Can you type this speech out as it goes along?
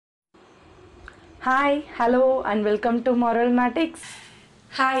Hi, hello and welcome to Marvelmatix.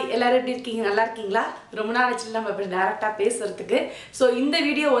 Hi, எல்லாரும் எப்படி இருக்கீங்க? நல்லா இருக்கீங்களா? ரொம்ப நாள் ஆச்சு நம்ம இப்படி டைரக்டா பேசுறதுக்கு. சோ இந்த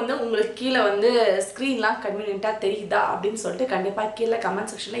வீடியோ வந்து உங்களுக்கு கீழ வந்து ஸ்கிரீன்லாம் கன்வீனியன்ட்டா தெரியுதா அப்படினு சொல்லிட்டு கண்டிப்பா கீழ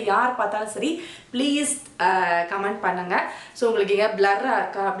கமெண்ட் செக்ஷன்ல யார் பார்த்தாலும் சரி ப்ளீஸ் கமெண்ட் பண்ணுங்க. சோ உங்களுக்கு எங்க blur-ஆ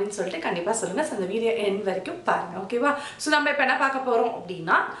இருக்கா அப்படினு சொல்லிட்டு கண்டிப்பா சொல்லுங்க. சோ இந்த வீடியோ எண்ட் வரைக்கும் பாருங்க. ஓகேவா? சோ நம்ம இப்ப என்ன பார்க்க போறோம்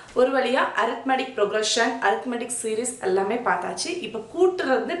அப்படினா ஒரு வழியா arithmetic progression, arithmetic series எல்லாமே பார்த்தாச்சு. இப்போ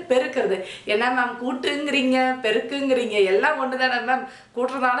கூட்டுறது பெருக்குறது. என்ன மேம் கூட்டுங்கறீங்க, பெருக்குங்கறீங்க எல்லாம் ஒண்ணுதானே மேம்?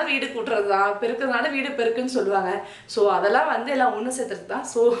 கூட்டுறதால வீடு கூட்டுறதா, பெருக்குறதால வீடு பெருக்குன்னு சொல்லுவாங்க. சோ அதெல்லாம் வந்து எல்லாம் ஒண்ணு சேர்த்துறது தான்.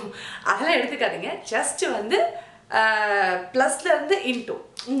 சோ அதெல்லாம் எடுத்துக்காதீங்க. ஜஸ்ட் வந்து பிளஸ்ல இருந்து இன்டு.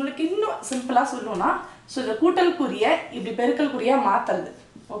 உங்களுக்கு இன்னும் சிம்பிளா சொல்லணும்னா சோ இந்த கூட்டலுக்குரிய இப்படி பெருக்கலுக்குரிய மாத்துறது.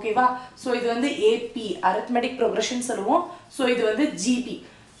 ஓகேவா? சோ இது வந்து AP arithmetic progression சொல்லுவோம். சோ இது வந்து GP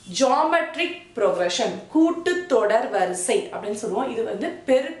geometric progression கூட்டு தொடர் வரிசை அப்படினு சொல்லுவோம். இது வந்து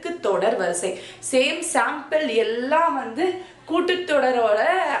பெருக்கு தொடர் வரிசை. சேம் சாம்பிள் எல்லாம் வந்து கூட்டு தொடரோட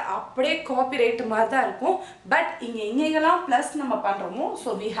அப்படியே காப்பிரைட் மாதிரி தான் இருக்கும். பட் இங்க எங்கெங்கெல்லாம் பிளஸ் நம்ம பண்றோமோ so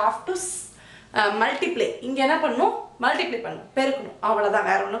we have to multiply. இங்க என்ன பண்ணனும்? மல்டிப்ளை பண்ணனும், பெருக்கணும். அவ்வளவுதான்,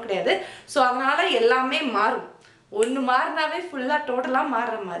 வேற ஒண்ணும் கிடையாது. சோ அதனால எல்லாமே மாறும். ஒன்னு மாறினாவே ஃபுல்லா டோட்டலா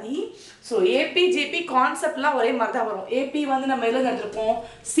மாறுற மாதிரி. சோ AP GP கான்செப்ட்லாம் ஒரே மாதிரி தான் வரும். AP வந்து நம்ம எதுல எடுத்துப்போம்?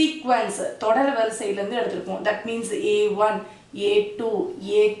 சீக்வென்ஸ் தொடர் வரிசையில இருந்து எடுத்துப்போம். That means A1 A2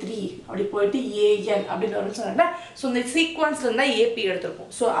 A3 அப்படி போயிட்டு AN அப்படி வரும்னு சொன்னேன்ல. சோ இந்த சீக்வென்ஸ்ல இருந்தா AP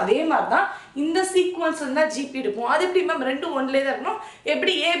எடுத்துப்போம். சோ அதே மாதிரி தான் இந்த சீக்வென்ஸ்ல இருந்தா GP எடுப்போம். அது எப்படி மேம் ரெண்டும் ஒன்லயே தான் இருக்கணும்?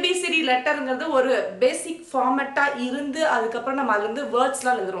 எப்படி ABCD லெட்டர்ங்கிறது ஒரு பேசிக் ஃபார்மட்டா இருந்து அதுக்கு அப்புறம் நம்ம அதுல இருந்து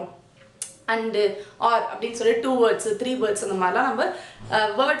வேர்ட்ஸ்லாம் எழுதுறோம். and or அப்படினு சொல்லி 2 words 3 words அந்த மாதிரிலாம் நம்ம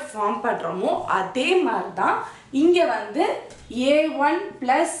வேர்ட் ஃபார்ம் பண்றோமோ அதே மாதிரி தான் இங்க வந்து A1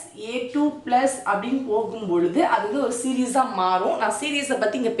 plus A2 plus அப்படினு போகும் பொழுது அது வந்து ஒரு சீரிஸா மாறும். நான் சீரிஸை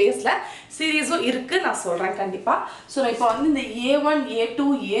பத்தி இங்க பேசல, சீரிஸும் இருக்கு, நான் சொல்றேன் கண்டிப்பா. சோ இப்போ வந்து இந்த A1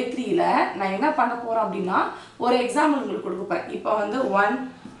 A2 A3ல நான் என்ன பண்ண போறேன் அப்படினா ஒரு எக்ஸாம்பிள் உங்களுக்கு கொடுப்பேன். இப்போ வந்து 1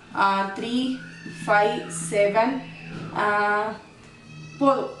 3 5 7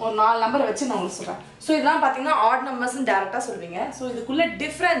 போதும், ஒரு 4 நம்பர் வச்சு நான் உங்களுக்கு சொல்றேன். சோ இதெல்லாம் பாத்தீங்கன்னா ஆட் நம்பர்ஸ்னு டைரக்டா சொல்வீங்க. சோ இதுக்குள்ள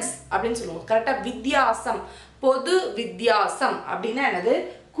டிஃபரன்ஸ் அப்படினு சொல்லுவோம். கரெக்ட்டா வித்தியாசம், பொது வித்தியாசம் அப்படினா என்னது?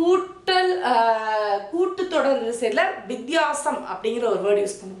 கூட்டல் கூட்டு தொடர் வரிசையில வித்தியாசம் அப்படிங்கிற ஒரு வேர்ட்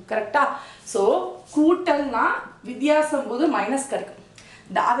யூஸ் பண்ணுவோம். கரெக்ட்டா? சோ கூட்டல்னா வித்தியாசம் போது மைனஸ் கிடைக்கும்.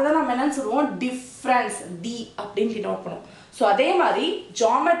 அதுதான் நம்ம என்னன்னு சொல்லுவோம்? டிஃபரன்ஸ் D அப்படின்னு டினோட் பண்ணுவோம். சோ அதே மாதிரி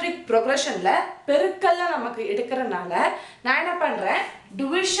ஜியோமெட்ரிக் ப்ரோக்ரஷன்ல பெருக்கல்ல நமக்கு எடுக்கிறனால நான் என்ன பண்றேன்?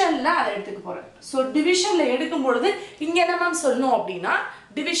 டிவிஷன்ல அதை எடுத்துக்க போறேன். சோ டிவிஷன்ல எடுக்கும் பொழுது இங்க என்ன மேம் சொல்லணும் அப்படின்னா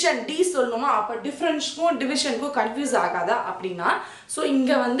டிவிஷன் D சொல்லணுமா? அப்ப டிஃபரன்ஸ்க்கும் டிவிஷனுக்கும் கன்ஃபியூஸ் ஆகாதா அப்படின்னா சோ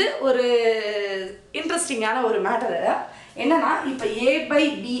இங்க வந்து ஒரு இன்ட்ரெஸ்டிங்கான ஒரு மேட்டர் என்னன்னா இப்ப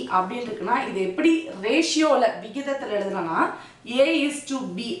A/B அப்படின்னு இருக்குன்னா இது எப்படி ரேஷியோல விகிதத்துல எழுதணும்னா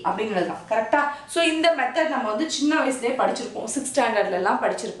A/B அப்படின்னு எழுதலாம். கரெக்டா? சோ இந்த மெத்தட் நம்ம வந்து சின்ன வயசுலயே படிச்சிருப்போம். 6th ஸ்டாண்டர்ட்ல எல்லாம்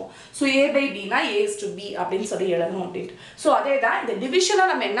படிச்சிருப்போம். சோ A/B னா A/B அப்படின்னு சொல்லி எழுதணும் அப்படினு. சோ அதேதான் இந்த டிவிஷனை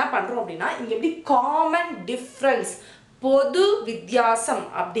நம்ம என்ன பண்றோம் அப்படின்னா இங்க எப்படி காமன் டிஃபரன்ஸ் பொது வித்தியாசம்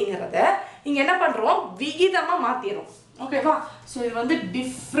அப்படிங்கறத இங்க என்ன பண்றோம்? விகிதமா மாத்திரோம். ஓகேவா? சோ இது வந்து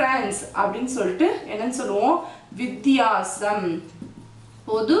டிஃபரன்ஸ் அப்படினு சொல்லிட்டு என்னன்னு சொல்லுவோம்? வித்தியாசம்,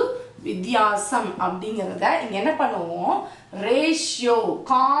 பொது வித்தியாசம் அப்படிங்கறத இங்க என்ன பண்ணுவோம்? ரேஷியோ,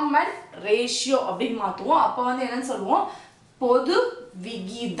 காமன் ரேஷியோ அப்படின்னு மாத்துவோம். அப்ப வந்து என்னன்னு சொல்லுவோம்? பொது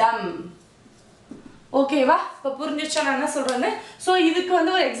விகிதம். ஓகேவா? இப்ப புரிஞ்சிச்சா நான் என்ன சொல்றேன்னு? சோ இதுக்கு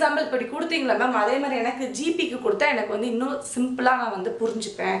வந்து ஒரு எக்ஸாம்பிள் இப்படி கொடுத்தீங்களா மேம்? அதே மாதிரி எனக்கு ஜிபிக்கு கொடுத்தா எனக்கு வந்து இன்னும் சிம்பிளா நான் வந்து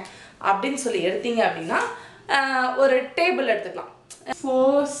புரிஞ்சுப்பேன் அப்படின்னு சொல்லி எடுத்தீங்க அப்படின்னா ஒரு டேபிள் எடுத்துக்கலாம்.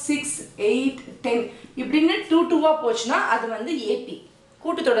 4 6 8 10 இப்படின்னு 2 2வா போச்சுன்னா அது வந்து AP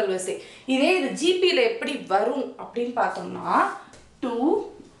கூட்டு தொடர் வரிசை. இதே இது ஜிபில எப்படி வரும் அப்படின்னு பார்த்தோம்னா 2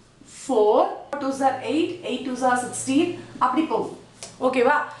 4 2s are 8 8 2s are 16 அப்படி போகும்.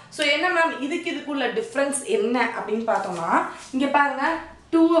 ஓகேவா? சோ என்ன மேம் இதுக்குள்ள டிஃபரன்ஸ் என்ன அப்படின்னு பார்த்தோம்னா இங்க பாருங்க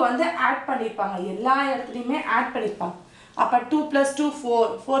 2 வந்து ஆட் பண்ணிருப்பாங்க, எல்லா இடத்துலயுமே ஆட் பண்ணிருப்பாங்க. அப்ப 2 + 2 4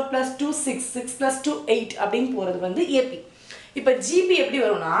 4 + 2 6 6 + 2 8 அப்படின்னு போறது வந்து AP. இப்ப GP எப்படி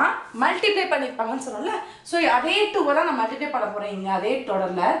வரும்னா மல்டிப்ளை பண்ணிருப்பாங்கன்னு சொன்னோம்ல. சோ அதே 2 தான் நான் மல்டிப்ளை பண்ண போறேன் இங்க அதே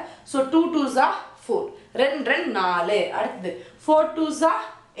தொடர்ல. சோ 2 2s are 4 2 2 4 அடுத்து 4 2s are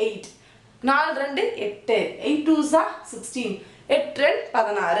 8 4 2 8 8 2s are 16 8 2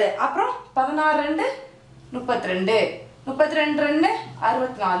 16 அப்புறம் 16 2 32 32 2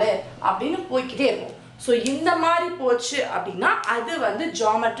 64 அப்படின்னு போய்க்கிட்டே இருக்கும். So இந்த மாதிரி போச்சு அப்படினா அது வந்து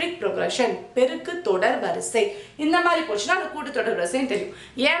geometric progression பெருக்கு தொடர் வரிசை. இந்த மாதிரி போச்சுனா அது கூட்டு தொடர் வரிசைன்னு தெரியும்.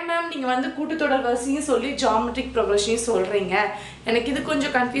 ஏன் மேம் நீங்க வந்து கூட்டு தொடர் வரிசைன்னு சொல்லி geometric progression சொல்றீங்க? எனக்கு இது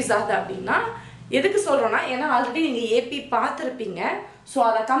கொஞ்சம் கன்ஃபியூஸ் ஆகுது அப்படினா எதுக்கு சொல்கிறோன்னா ஏன்னா ஆல்ரெடி நீங்கள் ஏபி பார்த்துருப்பீங்க. ஸோ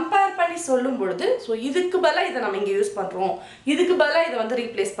அதை கம்பேர் பண்ணி சொல்லும் பொழுது ஸோ இதுக்கு பதிலாக இதை நம்ம இங்கே யூஸ் பண்ணுறோம், இதுக்கு பதிலாக இதை வந்து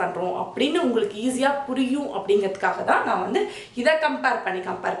ரீப்ளேஸ் பண்ணுறோம் அப்படின்னு உங்களுக்கு ஈஸியாக புரியும் அப்படிங்கிறதுக்காக தான் நான் வந்து இதை கம்பேர்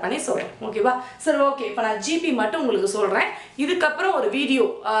பண்ணி சொல்கிறேன். ஓகேவா? சரி, ஓகே. இப்போ நான் ஜிபி மட்டும் உங்களுக்கு சொல்கிறேன். இதுக்கப்புறம் ஒரு வீடியோ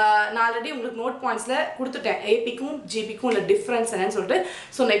நான் ஆல்ரெடி உங்களுக்கு நோட் பாயிண்ட்ஸில் கொடுத்துட்டேன், ஏபிக்கும் ஜிபிக்கும் உள்ள டிஃப்ரென்ஸ் என்னன்னு சொல்லிட்டு.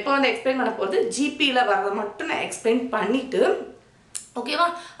 ஸோ நான் இப்போ வந்து எக்ஸ்பிளைன் பண்ண போகிறது ஜிபியில் வர்றதை மட்டும் நான் எக்ஸ்பிளைன் பண்ணிவிட்டு, ஓகேவா,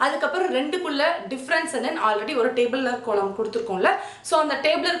 அதுக்கப்புறம் ரெண்டுக்குள்ள டிஃப்ரென்ஸ் என்னன்னு ஆல்ரெடி ஒரு டேபிளர் காலம் கொடுத்துருக்கோம்ல. ஸோ அந்த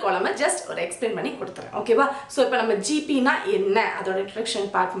டேபிளர் காலமை ஜஸ்ட் ஒரு எக்ஸ்பிளைன் பண்ணி கொடுத்துறேன். ஓகேவா? ஸோ இப்போ நம்ம ஜிபினா என்ன அதோட இன்ட்ரடக்ஷன்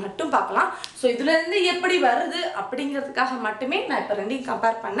பார்ட் மட்டும் பார்க்கலாம். ஸோ இதுலேருந்து எப்படி வருது அப்படிங்கிறதுக்காக மட்டுமே நான் இப்போ ரெண்டையும்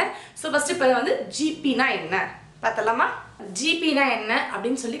கம்பேர் பண்ணேன். ஸோ ஃபஸ்ட்டு இப்போ வந்து ஜிபினா என்ன பார்த்தலாமா? ஜிபினா என்ன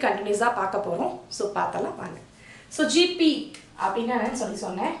அப்படின்னு சொல்லி கண்டினியூஸாக பார்க்க போகிறோம். ஸோ பார்த்தலாம் வாங்க. ஸோ ஜிபி அப்படின்னா என்னன்னு சொல்லி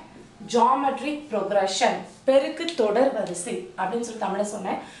சொன்னேன், ஜியோமெட்ரிக் ப்ரோக்ரஷன், பெருக்கு தொடர் வரிசை அப்படின்னு சொல்லி தமிழில்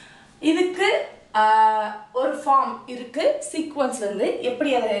சொன்னேன். இதுக்கு ஒரு ஃபார்ம் இருக்கு. சீக்வன்ஸ்லேருந்து எப்படி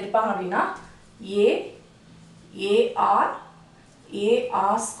அதை எடுப்பாங்க அப்படின்னா AR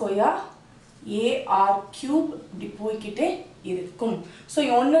AR square AR cube இப்படி போய்கிட்டே இருக்கும். ஸோ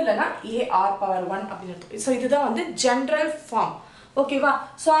ஒன்றும் இல்லைன்னா ஏஆர் பவர் 1 அப்படின்னு எடுத்துக்கோ. ஸோ இதுதான் வந்து ஜென்ரல் ஃபார்ம். ஓகேவா?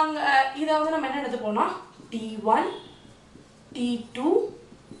 ஸோ அங்கே இதை வந்து நம்ம என்ன எடுத்துப்போம்னா T1 T2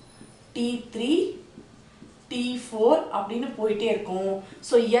 T3 T4 அப்படின்னு போயிட்டே இருக்கும்.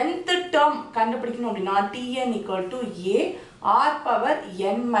 ஸோ nth டேர்ம் கண்டுபிடிக்கணும் அப்படின்னா Tn = A R power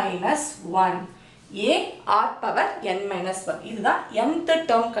n minus 1 A R power n minus 1. இதுதான் nth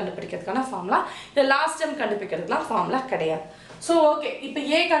டேர்ம் கண்டுபிடிக்கிறதுக்கான ஃபார்முலா. இந்த லாஸ்ட் டேர்ம் கண்டுபிடிக்கிறதுக்குலாம் ஃபார்முலா கிடையாது. ஸோ ஓகே, இப்போ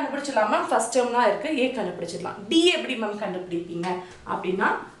ஏ கண்டுபிடிச்சிடலாமா? ஃபர்ஸ்ட் டேர்ம்லாம் இருக்குது, ஏ கண்டுபிடிச்சிடலாம். டி எப்படி மேம் கண்டுபிடிப்பீங்க அப்படின்னா,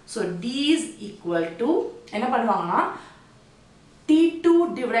 so D is equal to என்ன பண்ணுவாங்கன்னா T2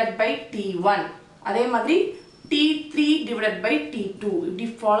 divided by T1, அதே மாதிரி T3 divided by T2 இப்படி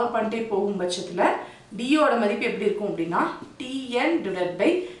ஃபாலோ பண்ணிட்டே போகும் பட்சத்தில் டியோட மதிப்பு எப்படி இருக்கும் அப்படின்னா Tn divided by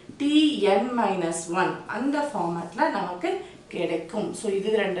Tn minus 1 அந்த ஃபார்மேட்டில் நமக்கு கிடைக்கும். ஸோ இது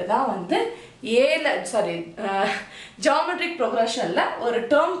ரெண்டு தான் வந்து ஜியோமெட்ரிக் ப்ரோக்ரஷனில் ஒரு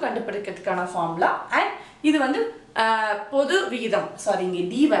டேர்ம் கண்டுபிடிக்கிறதுக்கான ஃபார்முலா. அண்ட் இது வந்து பொது விகிதம். சாரி, இங்கே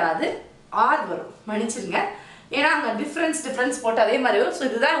டி வராது, ஆர் வரும், மன்னிச்சிருங்க. ஏன்னா அங்கே டிஃப்ரென்ஸ் போட்டு அதே மாதிரி வரும். ஸோ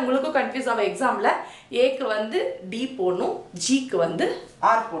இதுதான் உங்களுக்கும் கன்ஃபியூஸ் ஆகும் எக்ஸாமில். ஏக்கு வந்து டி போடணும், ஜிக்கு வந்து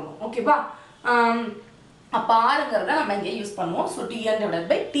ஆர் போடணும். ஓகேவா? அப்போ ஆருங்கிறத நம்ம இங்கே யூஸ் பண்ணுவோம். So Tn divided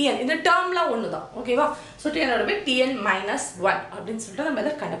by Tn, இந்த டேர்ம்லாம் ஒன்று தான். ஓகேவா? So Tn divided by Tn minus 1 அப்படின்னு சொல்லிட்டு நம்ம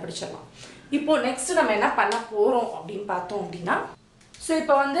இதை கண்டுபிடிச்சிடலாம். இப்போ நெக்ஸ்ட் நம்ம என்ன பண்ண போகிறோம் அப்படின்னு பார்த்தோம் அப்படின்னா, ஸோ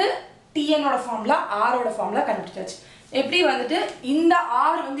இப்போ வந்து Tnோட ஃபார்முலா ஆரோட ஃபார்முலா கண்டுபிடிச்சாச்சு. எப்படி வந்துட்டு இந்த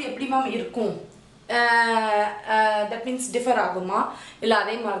ஆர் வந்து எப்படி மேம் இருக்கும், தட் மீன்ஸ் டிஃபர் ஆகுமா இல்லை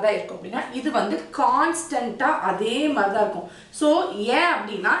அதே மாதிரி தான் இருக்கும் அப்படின்னா, இது வந்து கான்ஸ்டண்ட்டாக அதே மாதிரி தான் இருக்கும். ஸோ ஏன்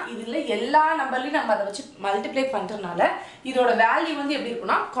அப்படின்னா இதில் எல்லா நம்பர்லையும் நம்ம அதை வச்சு மல்டிப்ளை பண்ணுறதுனால இதோட வேல்யூ வந்து எப்படி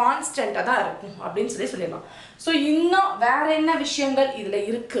இருக்குன்னா கான்ஸ்டண்ட்டாக தான் இருக்கும் அப்படின்னு சொல்லிடலாம். ஸோ இன்னும் வேற என்ன விஷயங்கள் இதில்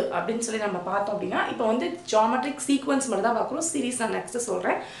இருக்குது அப்படின்னு சொல்லி நம்ம பார்த்தோம் அப்படின்னா, இப்போ வந்து ஜியோமெட்ரிக் சீக்வன்ஸ் மட்டும் தான் பார்க்குறோம். சீரீஸ் நான் நெக்ஸ்ட்டு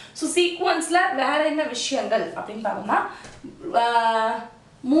சொல்கிறேன். ஸோ சீக்வன்ஸில் வேற என்ன விஷயங்கள் அப்படின்னு பார்த்தோம்னா,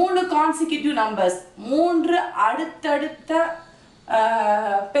 3 கான்சிக்யூட்டிவ் நம்பர்ஸ், 3 அடுத்தடுத்த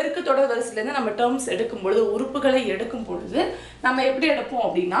பெருக்கு தொடர் வரிசையிலேருந்து நம்ம டேர்ம்ஸ் எடுக்கும் பொழுது, உறுப்புகளை எடுக்கும் பொழுது நம்ம எப்படி எடுப்போம்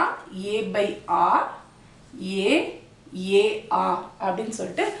அப்படின்னா A/R AR அப்படின்னு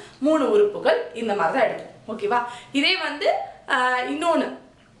சொல்லிட்டு 3 உறுப்புகள் இந்த மாதிரி தான் எடுப்போம். ஓகேவா? இதே வந்து இன்னொன்று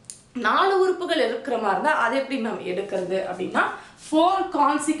 4 உறுப்புகள் இருக்கிற மாதிரி இருந்தால் அதை எப்படி நம்ம எடுக்கிறது அப்படின்னா 4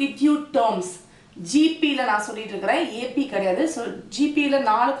 கான்சிக்யூட்டிவ் டேர்ம்ஸ். ஜிபியில் நான் சொல்லிட்டு இருக்கிறேன், ஏபி கிடையாது. ஸோ ஜிபியில்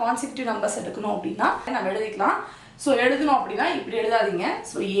 4 கான்சிக்யூட்டிவ் நம்பர்ஸ் எடுக்கணும் அப்படின்னா நம்ம எழுதிக்கலாம். ஸோ எழுதணும் அப்படின்னா இப்படி எழுதாதீங்க.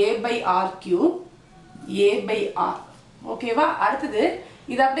 So A/R3 A/R. ஓகேவா? அடுத்தது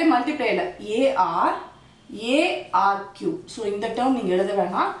இது அப்படியே மல்டிப்ளைல AR3. ஸோ இந்த டேர்ம் நீங்கள் எழுத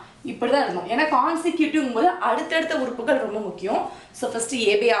வேணாம், இப்படி தான் எழுதணும். ஏன்னா கான்சிக்யூட்டிவ் போது அடுத்தடுத்த உறுப்புகள் ரொம்ப முக்கியம். So first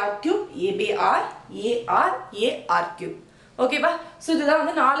A/R3 A/R AR AR3. ஓகேவா? ஸோ இதுதான்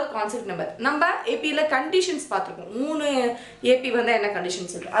வந்து 4 கான்செப்ட் நம்பர். நம்ம ஏபியில் கண்டிஷன்ஸ் பார்த்துருக்கோம். 3 ஏபி வந்து என்ன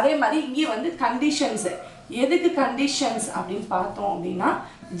கண்டிஷன்ஸ் இருக்குது, அதே மாதிரி இங்கே வந்து கண்டிஷன்ஸ். எதுக்கு கண்டிஷன்ஸ் அப்படின்னு பார்த்தோம் அப்படின்னா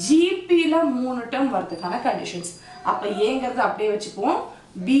ஜிபியில் 3 டேர்ம் வரதுக்கான கண்டிஷன்ஸ். அப்போ ஏங்கிறது அப்படியே வச்சுப்போம்,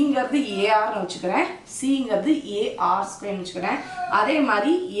 பிங்கிறது ஏஆர்னு வச்சுக்கிறேன், சிங்கிறது AR² வச்சுக்கிறேன். அதே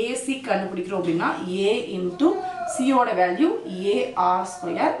மாதிரி ஏசி கண்டுபிடிக்கிறோம் அப்படின்னா A இன்ட்டு சியோட value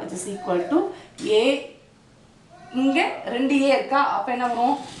AR² which is equal to A. இங்கே 2A இருக்கா, அப்போ என்ன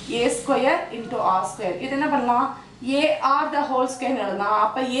வரும் A² இன்ட்டு R². இது என்ன பண்ணலாம், AR the whole square எழுதலாம்.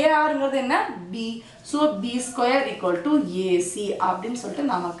 அப்போ ARங்கிறது என்ன B. So B² equal to AC அப்படின்னு சொல்லிட்டு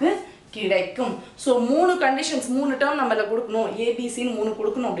நமக்கு கிடைக்கும். ஸோ 3 கண்டிஷன்ஸ் 3 டேர்ம் நம்மள கொடுக்கணும், ஏபிசின்னு 3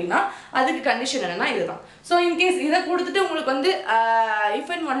 கொடுக்கணும் அப்படின்னா அதுக்கு கண்டிஷன் என்னன்னா இதுதான். ஸோ இன்கேஸ் இதை கொடுத்துட்டு உங்களுக்கு வந்து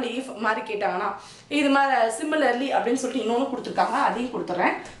இஃப் அண்ட் ஒன்லி இஃப் மாதிரி கேட்டாங்கன்னா இது மாதிரி சிமிலர்லி அப்படின்னு சொல்லிட்டு இன்னொன்று கொடுத்துருக்காங்க, அதையும்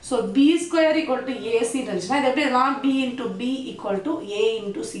கொடுத்துட்றேன். So B square equal to AC இருந்துச்சுன்னா இது எப்படி இருக்கலாம், B into B equal to A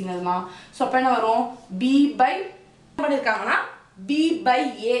into சின்னு இருக்கலாம். ஸோ அப்போ என்ன வரும், பி பை பண்ணியிருக்காங்கன்னா b by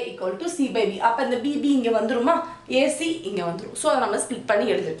a equal to c by b. அப்போ இந்த bb இங்கே வந்துருமா, ac இங்கே வந்துடும். ஸோ அதை நம்ம ஸ்பிளிட் பண்ணி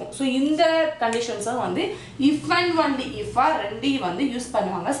எழுதிருக்கோம். ஸோ இந்த கண்டிஷன்ஸும் வந்து இஃப் அண்ட் ஒன்லி இஃபா ரெண்டையும் வந்து யூஸ்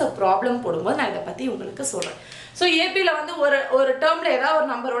பண்ணுவாங்க. ஸோ ப்ராப்ளம் போடும்போது நான் இதை பற்றி உங்களுக்கு சொல்கிறேன். ஸோ ஏபியில் வந்து ஒரு டேர்மில் ஏதாவது ஒரு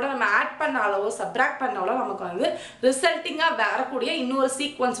நம்பரோட நம்ம ஆட் பண்ணாலோ சப்ராக்ட் பண்ணாலோ நமக்கு வந்து ரிசல்ட்டிங்காக வரக்கூடிய இன்னொரு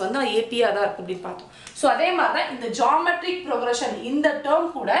சீக்வன்ஸ் வந்து ஏபியாக தான் இருக்கும் அப்படின்னு பார்த்தோம். ஸோ அதே மாதிரி தான் இந்த ஜாமெட்ரிக் ப்ரோக்ரஷன் இந்த டேர்ம்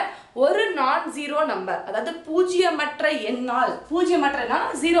கூட ஒரு நான் ஜீரோ நம்பர், அதாவது பூஜ்ஜியமற்ற எண்ணால், பூஜ்ஜியமற்ற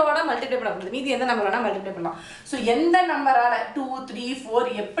எண்ணால் ஜீரோவோட மல்டிப்ளை பண்ணக்கூடாது, மீதி எந்த நம்பர் வேணால் மல்டிப்ளை பண்ணலாம். ஸோ எந்த நம்பரால் 2 3 4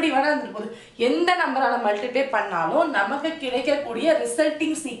 எப்படி வேணால் இருந்துட்டு போகுது, எந்த நம்பரால் மல்டிப்ளை பண்ணாலும் நமக்கு கிடைக்கக்கூடிய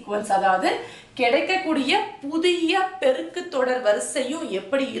ரிசல்ட்டிங் சீக்வன்ஸ், அதாவது கிடைக்கக்கூடிய புதிய பெருக்கு தொடர் வரிசையும்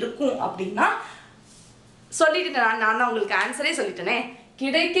எப்படி இருக்கும் அப்படின்னா சொல்லிட்டேன். நான் தான் உங்களுக்கு ஆன்சரே சொல்லிட்டேனே,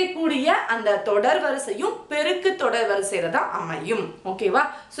 கிடைக்கக்கூடிய அந்த தொடர் வரிசையும் பெருக்கு தொடர் வரிசையில தான் அமையும். ஓகேவா?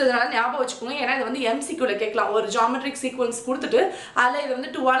 ஸோ இதனால ஞாபகம் வச்சுக்கோங்க. ஏன்னா இது வந்து எம்சிக்யூல கேட்கலாம். ஒரு ஜாமெட்ரிக் சீக்வன்ஸ் கொடுத்துட்டு அதில் இது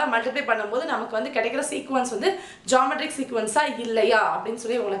வந்து 2ஆல் மல்டிப்ளை பண்ணும்போது நமக்கு வந்து கிடைக்கிற சீக்வன்ஸ் வந்து ஜாமெட்ரிக் சீக்வன்ஸா இல்லையா அப்படின்னு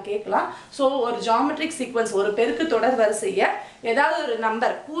சொல்லி உங்களை கேட்கலாம். ஸோ ஒரு ஜாமெட்ரிக் சீக்வன்ஸ், ஒரு பெருக்கு தொடர் வரிசையை ஏதாவது ஒரு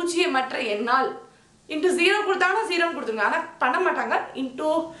நம்பர் பூஜ்ஜியமற்ற எண்ணால் இன்ட்டு 0 கொடுத்தாங்கன்னா 0 கொடுத்துருங்க. ஆனால் பண்ண மாட்டாங்க. இன்ட்டு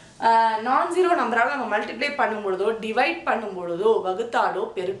நான் ஜீரோ நம்பரால் நம்ம மல்டிப்ளை பண்ணும்பொழுதோ டிவைட் பண்ணும்பொழுதோ வகுத்தாலோ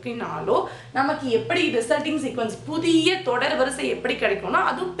பெருக்கினாலோ நமக்கு எப்படி ரிசல்ட்டிங் சீக்வன்ஸ் புதிய தொடர் வரிசை எப்படி கிடைக்கும்னா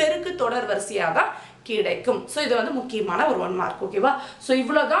அதுவும் பெருக்கு தொடர் வரிசையாக தான் கிடைக்கும். ஸோ இது வந்து முக்கியமான ஒரு 1 மார்க். ஓகேவா? ஸோ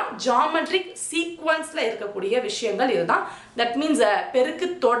இவ்வளோதான் ஜாமெட்ரிக் சீக்வன்ஸில் இருக்கக்கூடிய விஷயங்கள். இதுதான் தட் மீன்ஸ் பெருக்கு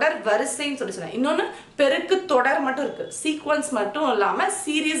தொடர் வரிசைன்னு சொல்லி சொன்னேன். இன்னொன்று பெருக்கு தொடர் மட்டும் இருக்குது, சீக்வன்ஸ் மட்டும் இல்லாமல்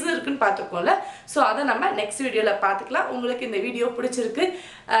சீரீஸும் இருக்குன்னு பார்த்துருக்கோம்ல. ஸோ அதை நம்ம நெக்ஸ்ட் வீடியோவில் பார்த்துக்கலாம். உங்களுக்கு இந்த வீடியோ பிடிச்சிருக்கு,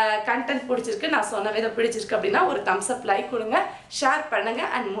 கண்டென்ட் பிடிச்சிருக்கு, நான் சொன்ன விதம் பிடிச்சிருக்கு அப்படின்னா ஒரு தம்ஸ் அப் லைக் கொடுங்க, ஷேர் பண்ணுங்க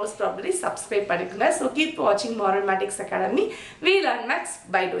அண்ட் மோஸ்ட் ப்ராபப்லி சப்ஸ்கிரைப் பண்ணிக்கோங்க. ஸோ கீப் வாட்சிங் Marvelmatix Academy. We learn max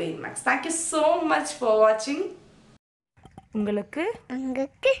by doing max. Thank you so much for watching. உங்களுக்கு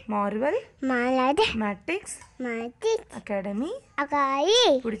Marvelmatix Academy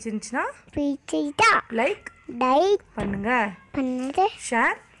பிடிச்சிருந்துச்சுன்னா லைக் பண்ணுங்க,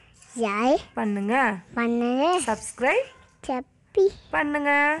 ஷேர் பண்ணுங்க, சப்ஸ்கிரைப்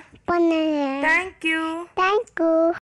பண்ணுங்க. தேங்க்யூ.